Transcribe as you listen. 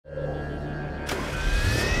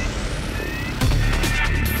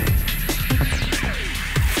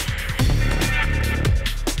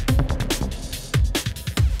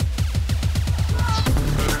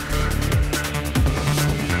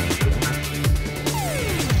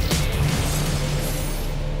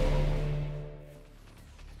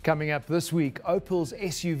Coming up this week, Opel's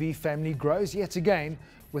SUV family grows yet again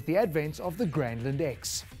with the advent of the Grandland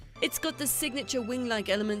X. It's got the signature wing-like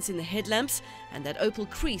elements in the headlamps and that Opel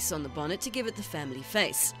crease on the bonnet to give it the family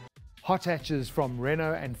face. Hot hatches from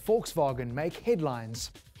Renault and Volkswagen make headlines.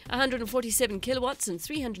 147 kilowatts and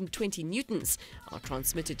 320 newtons are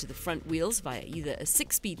transmitted to the front wheels via either a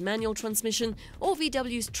 6-speed manual transmission or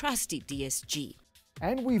VW's trusty DSG.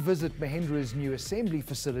 And we visit Mahindra's new assembly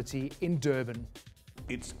facility in Durban.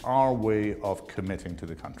 It's our way of committing to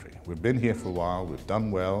the country. We've been here for a while, we've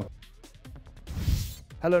done well.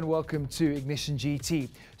 Hello and welcome to Ignition GT.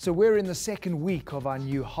 So we're in the second week of our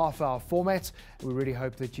new half-hour format. We really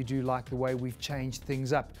hope that you do like the way we've changed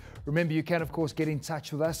things up. Remember, you can of course get in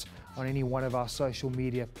touch with us on any one of our social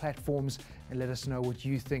media platforms and let us know what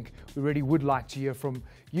you think. We really would like to hear from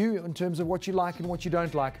you in terms of what you like and what you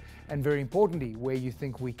don't like, and very importantly, where you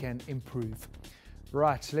think we can improve.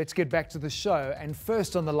 Right, let's get back to the show. And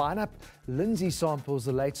first on the lineup, Lindsay samples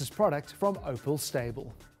the latest product from Opel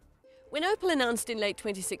stable. When Opel announced in late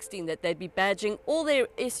 2016 that they'd be badging all their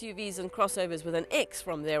SUVs and crossovers with an X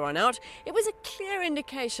from there on out, it was a clear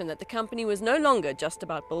indication that the company was no longer just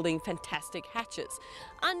about building fantastic hatches.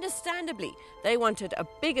 Understandably, they wanted a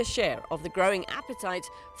bigger share of the growing appetite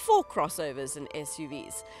for crossovers and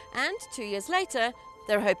SUVs. And 2 years later,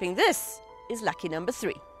 they're hoping this is lucky number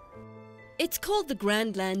 3. It's called the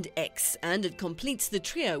Grandland X, and it completes the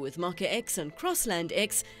trio with Mach-E X and Crossland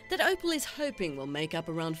X that Opel is hoping will make up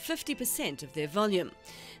around 50% of their volume.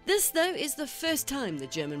 This, though, is the first time the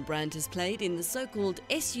German brand has played in the so-called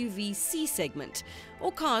SUV C segment,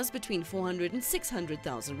 or cars between 400 and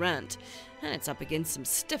 600,000 rand. And it's up against some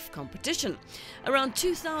stiff competition. Around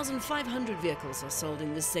 2,500 vehicles are sold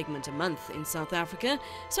in this segment a month in South Africa,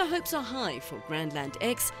 so hopes are high for Grandland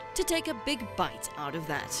X to take a big bite out of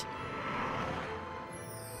that.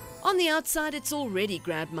 On the outside, it's already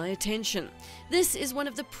grabbed my attention. This is one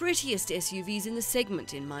of the prettiest SUVs in the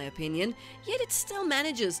segment, in my opinion, yet it still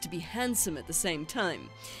manages to be handsome at the same time.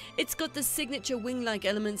 It's got the signature wing-like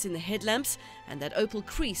elements in the headlamps and that Opel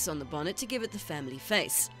crease on the bonnet to give it the family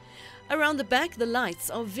face. Around the back, the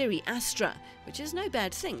lights are very Astra, which is no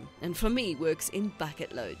bad thing, and for me works in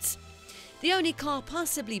bucket loads. The only car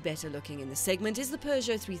possibly better looking in the segment is the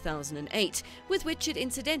Peugeot 3008, with which it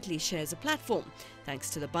incidentally shares a platform, thanks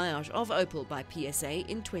to the buyout of Opel by PSA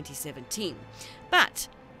in 2017. But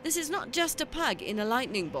this is not just a pug in a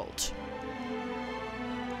lightning bolt.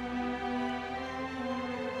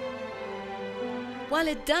 While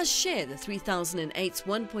it does share the 3008's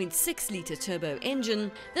 1.6-litre turbo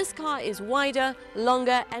engine, this car is wider,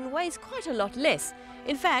 longer and weighs quite a lot less.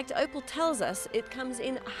 In fact, Opel tells us it comes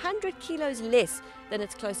in 100 kilos less than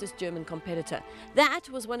its closest German competitor. That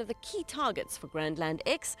was one of the key targets for Grandland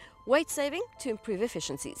X, weight saving to improve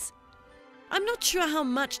efficiencies. I'm not sure how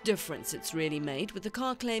much difference it's really made, with the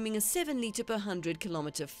car claiming a 7 litre per 100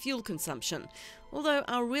 kilometre fuel consumption, although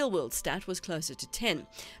our real-world stat was closer to 10.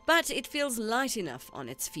 But it feels light enough on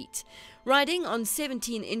its feet. Riding on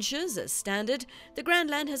 17 inches as standard, the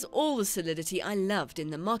Grandland has all the solidity I loved in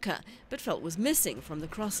the Mach-E, but felt was missing from the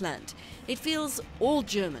Crossland. It feels all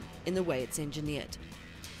German in the way it's engineered.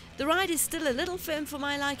 The ride is still a little firm for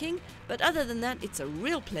my liking, but other than that, it's a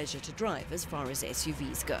real pleasure to drive as far as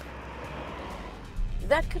SUVs go.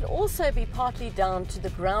 That could also be partly down to the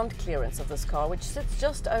ground clearance of this car, which sits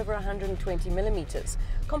just over 120 millimeters.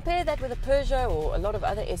 Compare that with a Peugeot or a lot of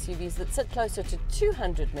other SUVs that sit closer to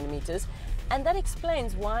 200 millimeters, and that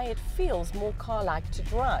explains why it feels more car-like to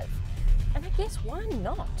drive. And I guess why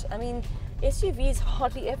not? I mean, SUVs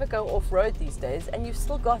hardly ever go off-road these days, and you've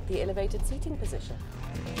still got the elevated seating position.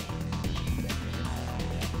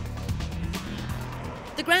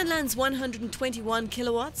 The Grandland's 121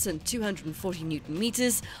 kilowatts and 240 newton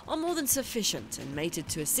meters are more than sufficient, and mated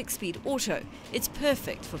to a 6-speed auto, it's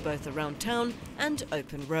perfect for both around town and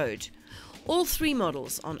open road. All 3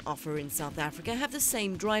 models on offer in South Africa have the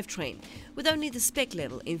same drivetrain, with only the spec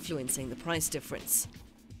level influencing the price difference.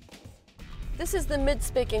 This is the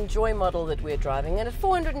mid-spec Enjoy model that we're driving, and at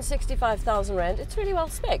 465,000 rand, it's really well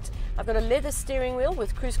spec'd. I've got a leather steering wheel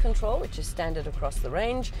with cruise control, which is standard across the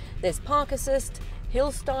range. There's park assist,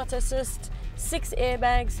 hill start assist, 6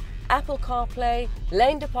 airbags, Apple CarPlay,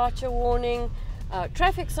 lane departure warning,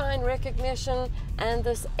 traffic sign recognition, and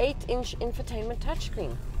this 8-inch infotainment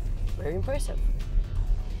touchscreen. Very impressive.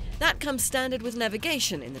 That comes standard with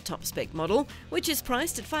navigation in the top spec model, which is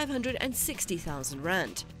priced at 560,000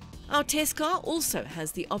 rand. Our test car also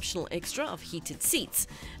has the optional extra of heated seats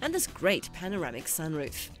and this great panoramic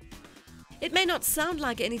sunroof. It may not sound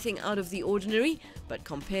like anything out of the ordinary, but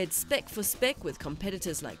compared spec for spec with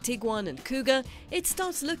competitors like Tiguan and Cougar, it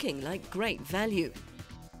starts looking like great value.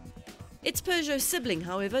 Its Peugeot sibling,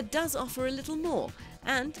 however, does offer a little more,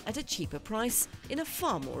 and at a cheaper price in a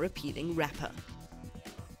far more appealing wrapper.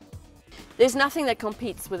 There's nothing that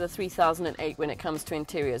competes with a 3008 when it comes to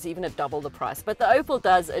interiors, even at double the price. But the Opel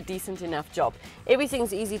does a decent enough job.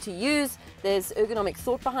 Everything's easy to use. There's ergonomic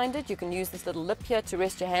thought behind it. You can use this little lip here to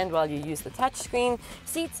rest your hand while you use the touchscreen.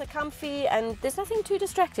 Seats are comfy and there's nothing too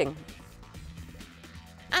distracting.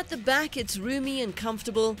 At the back, it's roomy and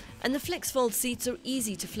comfortable, and the FlexFold seats are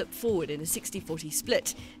easy to flip forward in a 60-40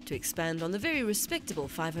 split to expand on the very respectable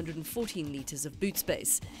 514 litres of boot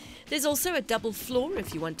space. There's also a double floor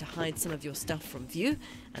if you want to hide some of your stuff from view,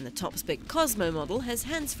 and the top-spec Cosmo model has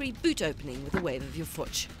hands-free boot opening with a wave of your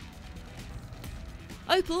foot.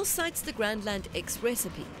 Opel cites the Grandland X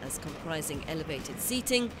recipe as comprising elevated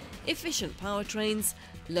seating, efficient powertrains,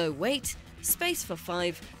 low weight, space for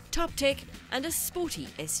 5, top tech and a sporty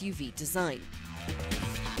SUV design.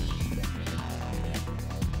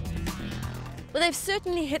 Well, they've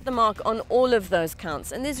certainly hit the mark on all of those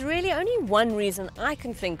counts, and there's really only one reason I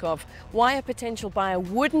can think of why a potential buyer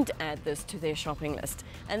wouldn't add this to their shopping list,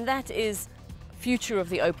 and that is future of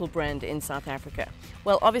the Opel brand in South Africa.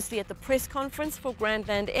 Well, obviously at the press conference for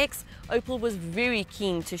Grandland X, Opel was very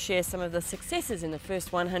keen to share some of the successes in the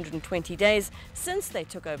first 120 days since they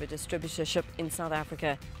took over distributorship in South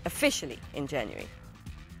Africa officially in January.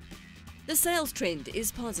 The sales trend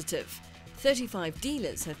is positive. 35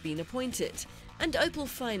 dealers have been appointed and Opel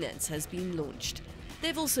Finance has been launched.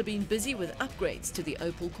 They've also been busy with upgrades to the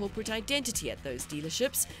Opel corporate identity at those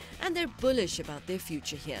dealerships, and they're bullish about their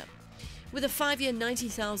future here. With a 5-year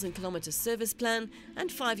 90,000 kilometre service plan and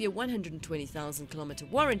 5-year 120,000 kilometre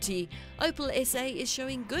warranty, Opel SA is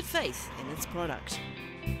showing good faith in its product.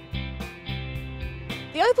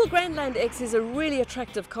 The Opel Grandland X is a really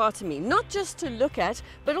attractive car to me, not just to look at,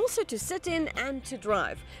 but also to sit in and to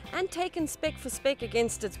drive. And taken spec for spec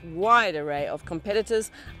against its wide array of competitors,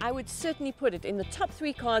 I would certainly put it in the top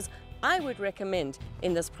 3 cars I would recommend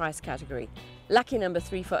in this price category. Lucky number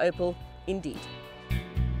 3 for Opel, indeed.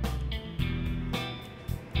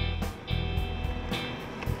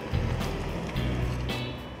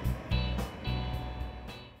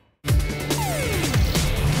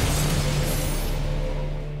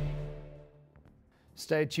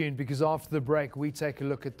 Stay tuned, because after the break we take a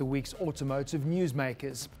look at the week's automotive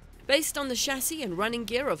newsmakers. Based on the chassis and running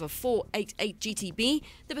gear of a 488 GTB,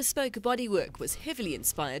 the bespoke bodywork was heavily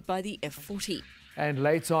inspired by the F40. And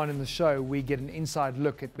later on in the show we get an inside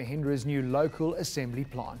look at Mahindra's new local assembly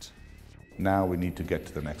plant. Now we need to get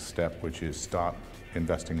to the next step, which is start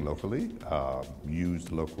investing locally,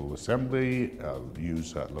 use local assembly,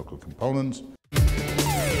 use local components.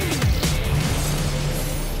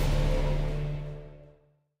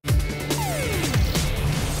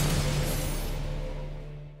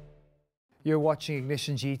 You're watching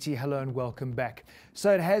Ignition GT. Hello and welcome back.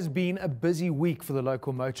 So it has been a busy week for the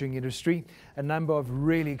local motoring industry. A number of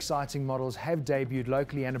really exciting models have debuted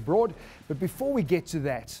locally and abroad. But before we get to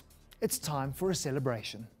that, it's time for a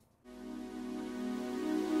celebration.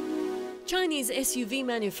 Chinese SUV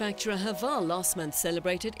manufacturer Haval last month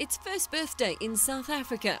celebrated its first birthday in South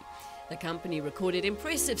Africa. The company recorded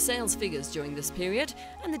impressive sales figures during this period,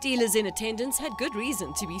 and the dealers in attendance had good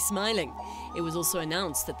reason to be smiling. It was also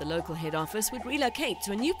announced that the local head office would relocate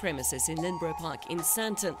to a new premises in Lindsay Park in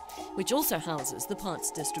Sandton, which also houses the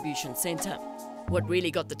parts distribution centre. What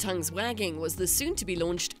really got the tongues wagging was the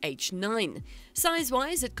soon-to-be-launched H9.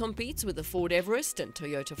 Size-wise, it competes with the Ford Everest and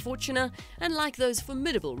Toyota Fortuner, and like those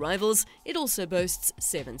formidable rivals, it also boasts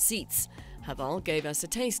 7 seats. Haval gave us a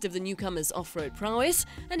taste of the newcomer's off-road prowess,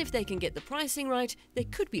 and if they can get the pricing right, they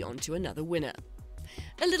could be on to another winner.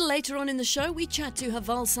 A little later on in the show, we chat to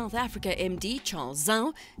Haval South Africa MD Charles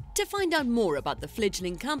Zhao to find out more about the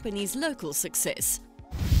fledgling company's local success.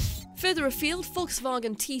 Further afield,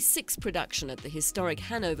 Volkswagen T6 production at the historic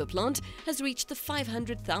Hanover plant has reached the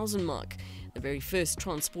 500,000 mark. The very first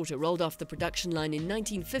transporter rolled off the production line in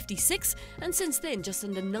 1956, and since then just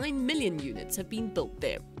under 9 million units have been built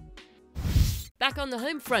there. Back on the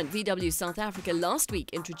home front, VW South Africa last week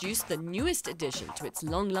introduced the newest addition to its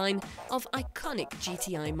long line of iconic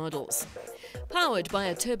GTI models. Powered by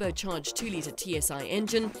a turbocharged 2-litre TSI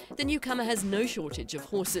engine, the newcomer has no shortage of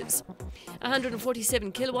horses.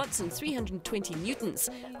 147 kilowatts and 320 newtons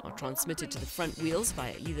are transmitted to the front wheels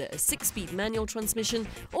via either a 6-speed manual transmission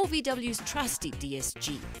or VW's trusty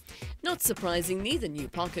DSG. Not surprisingly, the new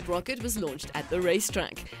pocket rocket was launched at the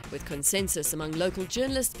racetrack, with consensus among local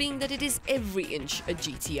journalists being that it is every inch a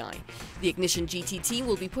GTI. The Ignition GT team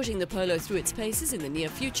will be putting the Polo through its paces in the near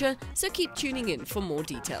future, so keep tuning in for more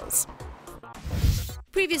details.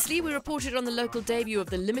 Previously, we reported on the local debut of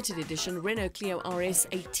the limited edition Renault Clio RS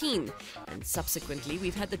 18, and subsequently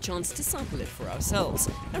we've had the chance to sample it for ourselves,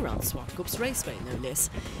 around Swartkops Raceway no less.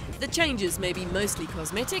 The changes may be mostly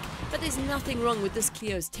cosmetic, but there's nothing wrong with this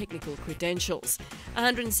Clio's technical credentials.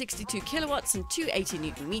 162 kilowatts and 280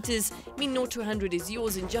 newton meters mean 0 to 100 is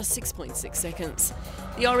yours in just 6.6 seconds.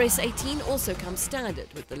 The RS 18 also comes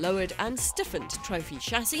standard with the lowered and stiffened trophy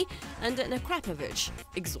chassis and an Akrapovic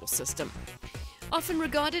exhaust system. Often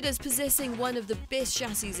regarded as possessing one of the best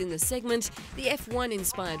chassis in the segment, the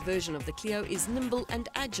F1-inspired version of the Clio is nimble and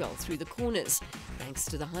agile through the corners, thanks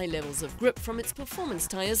to the high levels of grip from its performance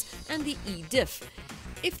tyres and the E-diff.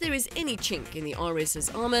 If there is any chink in the RS's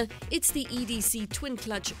armour, it's the EDC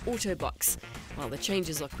twin-clutch auto box. While the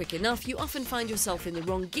changes are quick enough, you often find yourself in the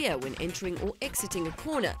wrong gear when entering or exiting a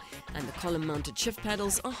corner, and the column-mounted shift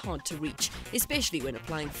paddles are hard to reach, especially when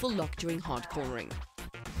applying full lock during hard cornering.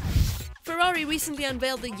 Ferrari recently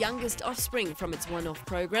unveiled the youngest offspring from its one-off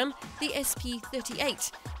program, the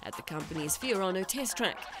SP38, at the company's Fiorano test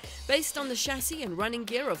track. Based on the chassis and running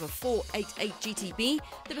gear of a 488 GTB,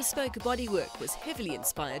 the bespoke bodywork was heavily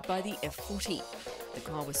inspired by the F40. The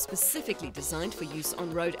car was specifically designed for use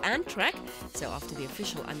on road and track, so after the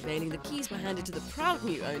official unveiling, the keys were handed to the proud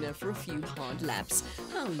new owner for a few hard laps.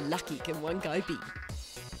 How lucky can one guy be?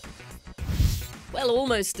 Well,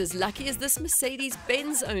 almost as lucky as this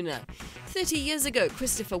Mercedes-Benz owner. 30 years ago,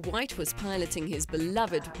 Christopher White was piloting his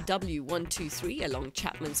beloved W123 along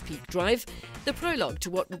Chapman's Peak Drive, the prologue to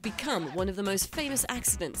what would become one of the most famous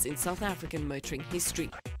accidents in South African motoring history.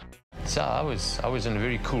 So I was in a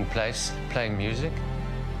very cool place playing music.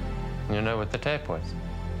 You know what the tape was?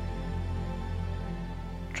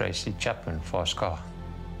 Tracy Chapman, fast car.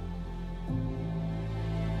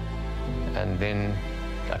 And then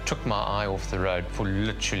I took my eye off the road for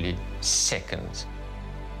literally seconds.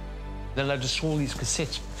 Then I just saw these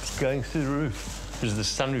cassettes going through the roof because the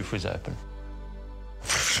sunroof was open.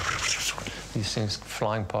 These things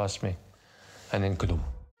flying past me, and then kadoom.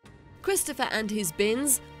 Christopher and his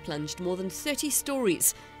Benz plunged more than 30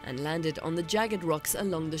 stories and landed on the jagged rocks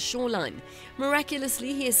along the shoreline.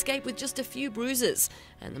 Miraculously, he escaped with just a few bruises,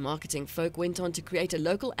 and the marketing folk went on to create a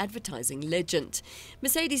local advertising legend.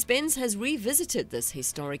 Mercedes-Benz has revisited this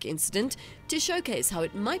historic incident to showcase how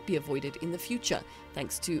it might be avoided in the future,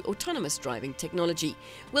 thanks to autonomous driving technology.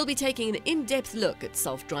 We'll be taking an in-depth look at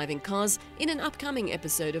self-driving cars in an upcoming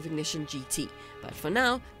episode of Ignition GT. But for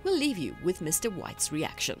now, we'll leave you with Mr. White's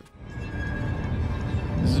reaction.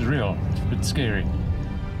 This is real. It's a bit scary.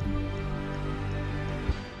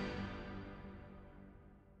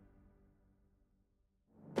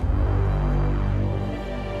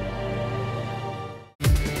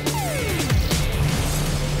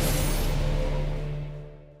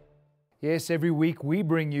 Yes, every week we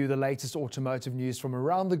bring you the latest automotive news from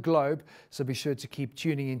around the globe, so be sure to keep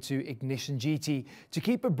tuning into Ignition GT to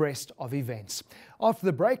keep abreast of events. After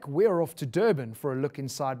the break, we're off to Durban for a look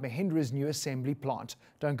inside Mahindra's new assembly plant.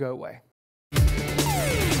 Don't go away.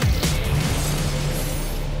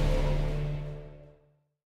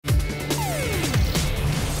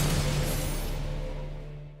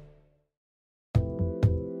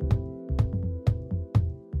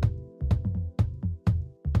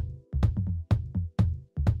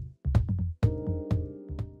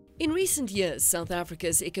 In recent years, South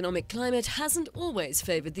Africa's economic climate hasn't always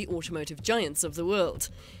favoured the automotive giants of the world.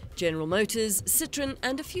 General Motors, Citroën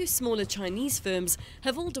and a few smaller Chinese firms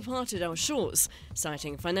have all departed our shores,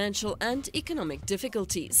 citing financial and economic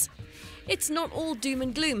difficulties. It's not all doom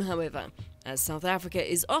and gloom, however, as South Africa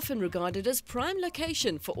is often regarded as prime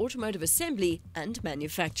location for automotive assembly and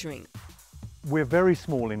manufacturing. We're very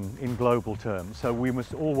small in global terms, so we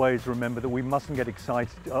must always remember that we mustn't get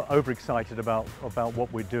overexcited about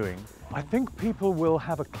what we're doing. I think people will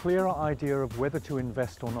have a clearer idea of whether to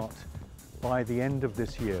invest or not by the end of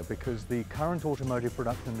this year, because the current automotive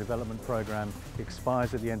production and development program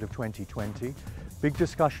expires at the end of 2020. Big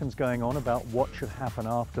discussions going on about what should happen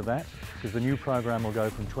after that, because the new program will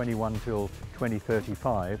go from 21 till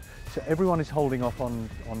 2035. So everyone is holding off on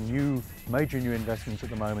major new investments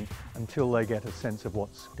at the moment until they get a sense of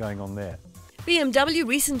what's going on there. BMW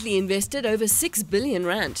recently invested over 6 billion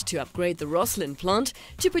rand to upgrade the Rosslyn plant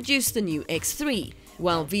to produce the new X3,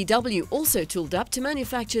 while VW also tooled up to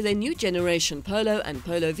manufacture their new generation Polo and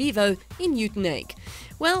Polo Vivo in Newton-Egg.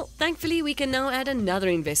 Well, thankfully we can now add another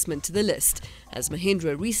investment to the list, as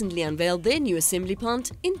Mahindra recently unveiled their new assembly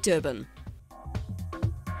plant in Durban.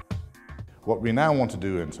 What we now want to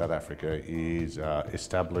do in South Africa is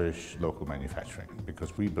establish local manufacturing,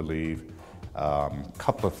 because we believe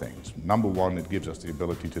Couple of things. Number one, it gives us the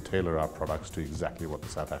ability to tailor our products to exactly what the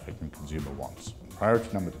South African consumer wants.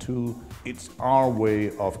 Priority number two, it's our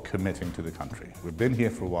way of committing to the country. We've been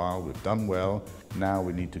here for a while, we've done well, now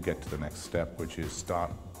we need to get to the next step, which is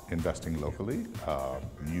start investing locally,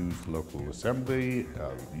 use local assembly,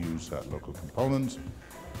 use local components.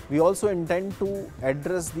 We also intend to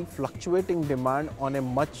address the fluctuating demand on a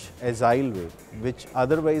much agile way, which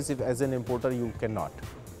otherwise, if as an importer, you cannot.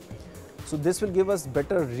 So this will give us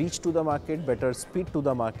better reach to the market, better speed to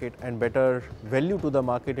the market, and better value to the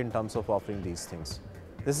market in terms of offering these things.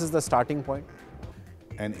 This is the starting point.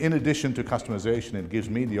 And in addition to customization, it gives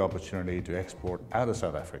me the opportunity to export out of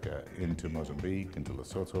South Africa into Mozambique, into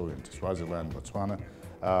Lesotho, into Swaziland, Botswana,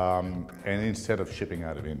 and instead of shipping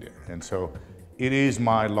out of India. And so it is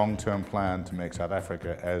my long-term plan to make South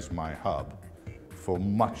Africa as my hub for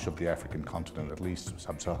much of the African continent, at least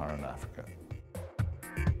sub-Saharan Africa.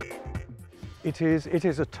 It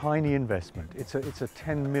is a tiny investment. It's a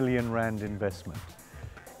 10 million rand investment.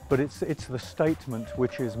 But it's the statement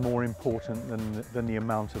which is more important than the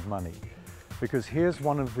amount of money. Because here's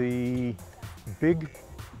one of the big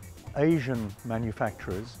Asian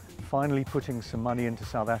manufacturers finally putting some money into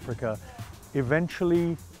South Africa.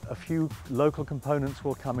 Eventually, a few local components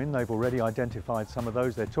will come in. They've already identified some of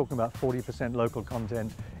those. They're talking about 40% local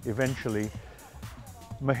content eventually.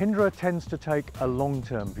 Mahindra tends to take a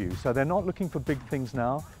long-term view. So they're not looking for big things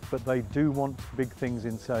now, but they do want big things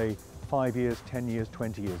in, say, 5 years, 10 years,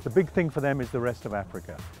 20 years. The big thing for them is the rest of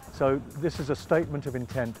Africa. So this is a statement of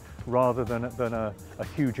intent rather than a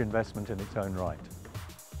huge investment in its own right.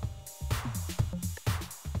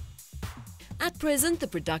 At present, the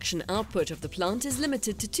production output of the plant is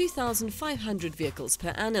limited to 2,500 vehicles per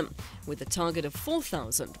annum, with a target of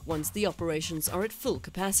 4,000 once the operations are at full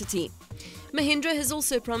capacity. Mahindra has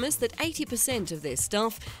also promised that 80% of their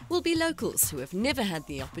staff will be locals who have never had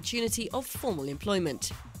the opportunity of formal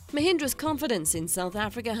employment. Mahindra's confidence in South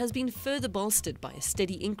Africa has been further bolstered by a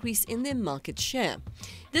steady increase in their market share.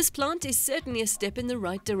 This plant is certainly a step in the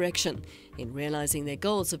right direction in realizing their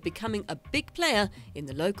goals of becoming a big player in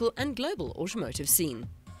the local and global automotive scene.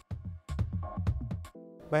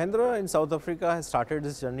 Mahindra in South Africa has started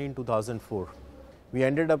this journey in 2004. We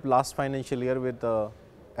ended up last financial year with the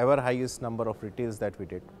ever highest number of retails that we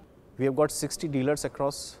did. We have got 60 dealers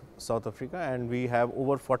across South Africa, and we have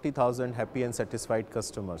over 40,000 happy and satisfied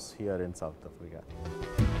customers here in South Africa.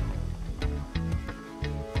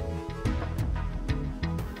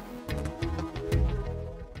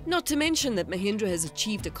 Not to mention that Mahindra has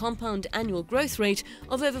achieved a compound annual growth rate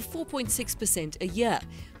of over 4.6% a year,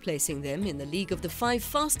 placing them in the league of the 5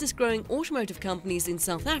 fastest growing automotive companies in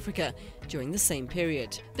South Africa during the same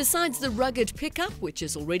period. Besides the rugged pickup, which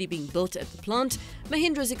is already being built at the plant,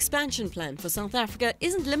 Mahindra's expansion plan for South Africa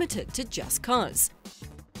isn't limited to just cars.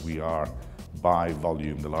 We are, by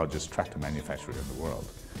volume, the largest tractor manufacturer in the world.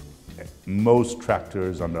 Most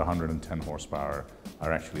tractors under 110 horsepower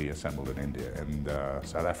are actually assembled in India, and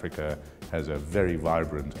South Africa has a very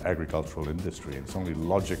vibrant agricultural industry. It's only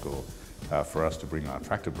logical for us to bring our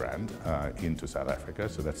tractor brand into South Africa,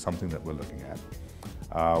 so that's something that we're looking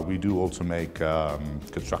at. We do also make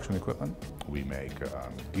construction equipment, we make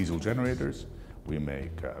diesel generators, we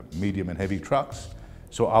make medium and heavy trucks.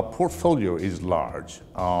 So our portfolio is large.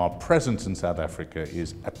 Our presence in South Africa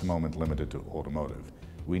is at the moment limited to automotive.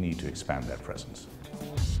 We need to expand that presence.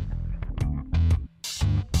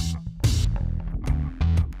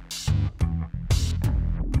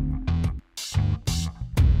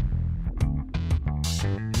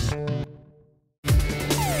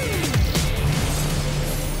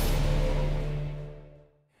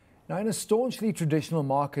 Now, in a staunchly traditional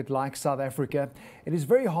market like South Africa, it is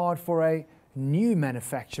very hard for a new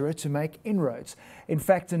manufacturer to make inroads. In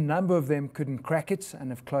fact, a number of them couldn't crack it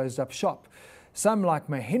and have closed up shop. Some, like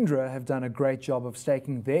Mahindra, have done a great job of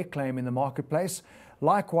staking their claim in the marketplace.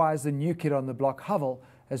 Likewise, the new kid on the block, Haval,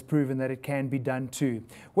 has proven that it can be done too.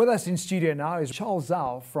 With us in studio now is Charles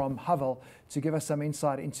Zhao from Haval to give us some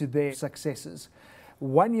insight into their successes.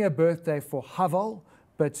 1 year birthday for Haval,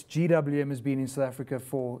 but GWM has been in South Africa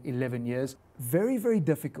for 11 years. Very, very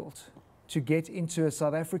difficult to get into a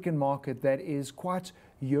South African market that is quite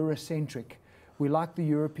Eurocentric. We like the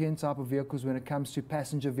European type of vehicles when it comes to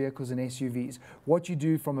passenger vehicles and SUVs. What you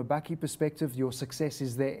do from a bakkie perspective, your success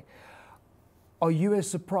is there. Are you as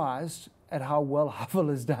surprised at how well Haval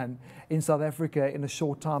has done in South Africa in a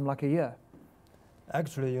short time like a year?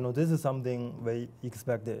 Actually, this is something we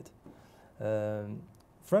expected.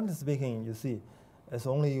 Frankly speaking, you see, it's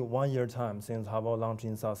only 1 year time since Haval launched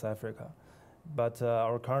in South Africa. but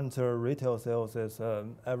our current retail sales is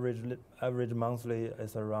average monthly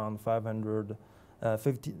is around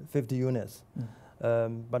 550 units.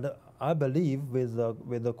 But I believe with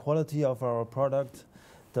the quality of our product,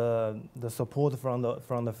 the support from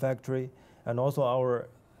the factory, and also our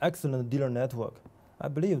excellent dealer network, I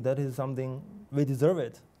believe that is something we deserve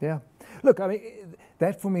it. Yeah. Look, I mean,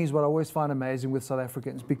 that for me is what I always find amazing with South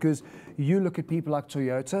Africans, because you look at people like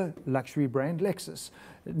Toyota, luxury brand, Lexus,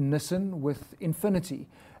 Nissan with Infinity,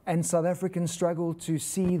 and South Africans struggle to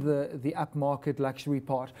see the upmarket luxury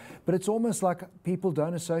part. But it's almost like people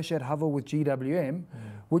don't associate Haval with GWM,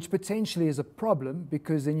 which potentially is a problem,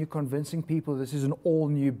 because then you're convincing people this is an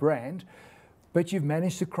all-new brand, but you've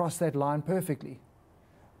managed to cross that line perfectly.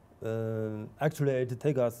 Actually, it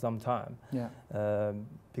takes us some time. Yeah.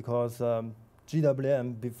 Because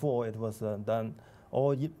GWM before it was done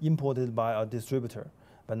all imported by a distributor,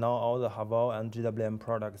 but now all the Haval and GWM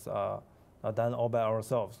products are done all by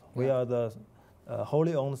ourselves. Yeah. We are the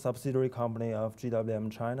wholly owned subsidiary company of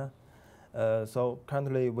GWM China. So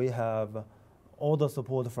currently we have all the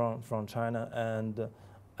support from China, and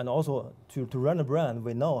also to run a brand,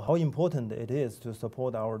 we know how important it is to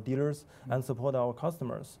support our dealers and support our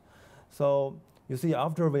customers. So you see,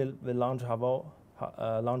 after we launched Haval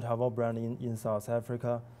brand in South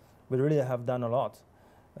Africa, we really have done a lot.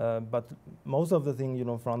 But most of the thing, you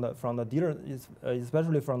know, from the dealer,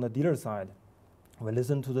 especially from the dealer side, we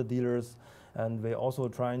listen to the dealers, and we also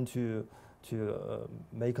trying to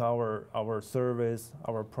make our service,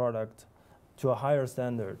 our product, to a higher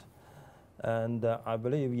standard. And I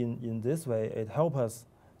believe in this way, it helps us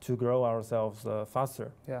to grow ourselves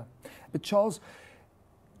faster. Yeah. But Charles,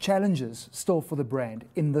 challenges still for the brand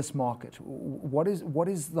in this market. What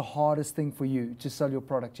is the hardest thing for you to sell your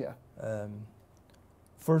product here?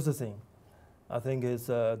 First thing, I think is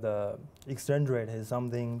the exchange rate is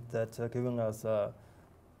something that's giving us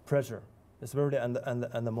pressure. Especially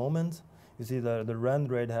at the moment, you see the rand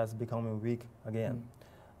rate has become weak again.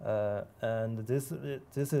 And this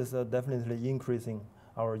is definitely increasing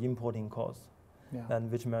our importing costs,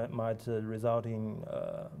 and which might result in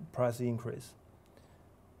price increase.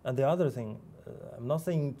 And the other thing, I'm not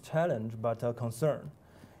saying challenge, but a concern.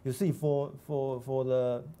 You see, for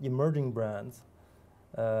the emerging brands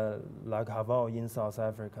like Haval in South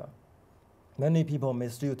Africa, many people may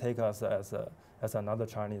still take us as another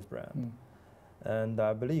Chinese brand. And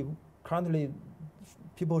I believe currently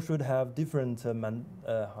people should have different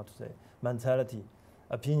mentality,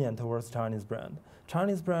 opinion towards Chinese brand.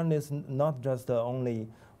 Chinese brand is not just only,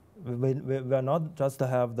 we're not just to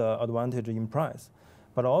have the advantage in price,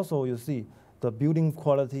 but also you see the building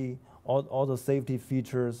quality, all the safety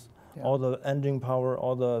features, all the engine power,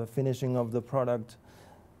 all the finishing of the product.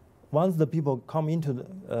 Once the people come into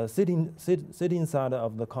the, sit inside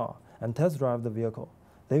of the car and test drive the vehicle,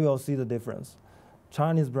 they will see the difference.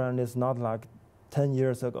 Chinese brand is not like 10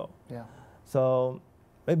 years ago. Yeah. So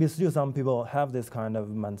maybe still some people have this kind of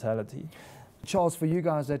mentality. Charles, for you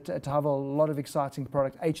guys at Haval, a lot of exciting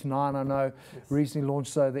product. H9, I know, recently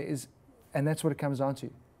launched, so there is, and that's what it comes down to.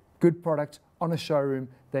 Good product on a showroom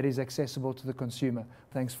that is accessible to the consumer.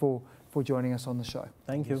 Thanks for joining us on the show.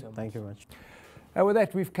 Thank you. Thank you very much. And with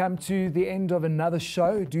that, we've come to the end of another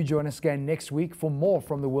show. Do join us again next week for more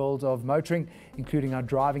from the world of motoring, including our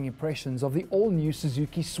driving impressions of the all-new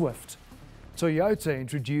Suzuki Swift. Toyota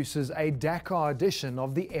introduces a Dakar edition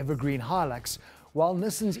of the evergreen Hilux, while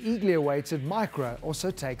Nissan's eagerly awaited Micra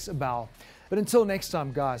also takes a bow. But until next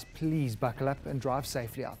time, guys, please buckle up and drive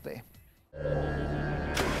safely out there.